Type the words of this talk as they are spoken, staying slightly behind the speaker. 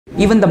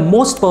Even the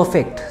most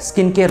perfect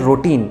skincare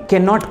routine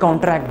cannot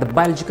counteract the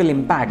biological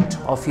impact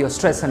of your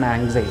stress and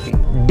anxiety.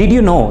 Did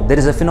you know there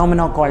is a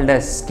phenomenon called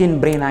as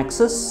skin-brain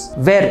axis,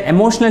 where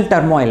emotional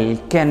turmoil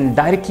can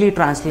directly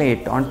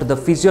translate onto the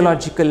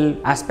physiological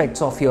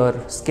aspects of your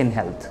skin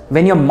health?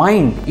 When your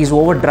mind is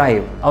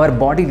overdrive, our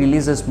body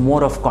releases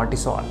more of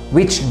cortisol,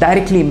 which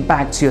directly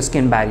impacts your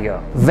skin barrier.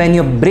 When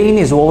your brain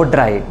is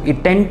overdrive,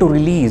 it tends to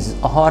release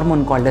a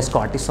hormone called as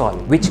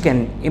cortisol, which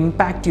can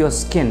impact your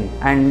skin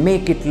and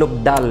make it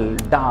look dull,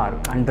 dark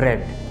and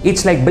red.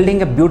 It's like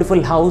building a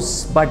beautiful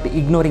house but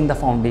ignoring the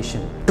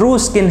foundation. True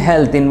skin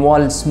health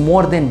involves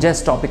more than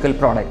just topical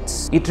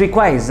products. It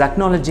requires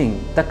acknowledging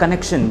the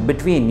connection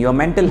between your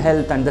mental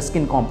health and the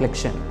skin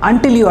complexion.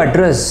 Until you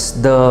address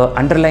the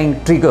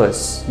underlying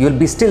triggers, you'll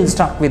be still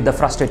stuck with the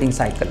frustrating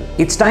cycle.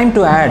 It's time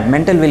to add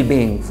mental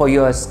well-being for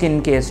your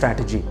skincare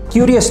strategy.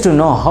 Curious to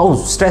know how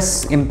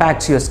stress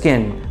impacts your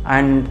skin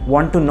and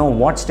want to know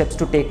what steps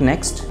to take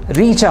next?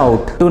 Reach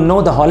out to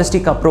know the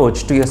holistic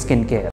approach to your skincare.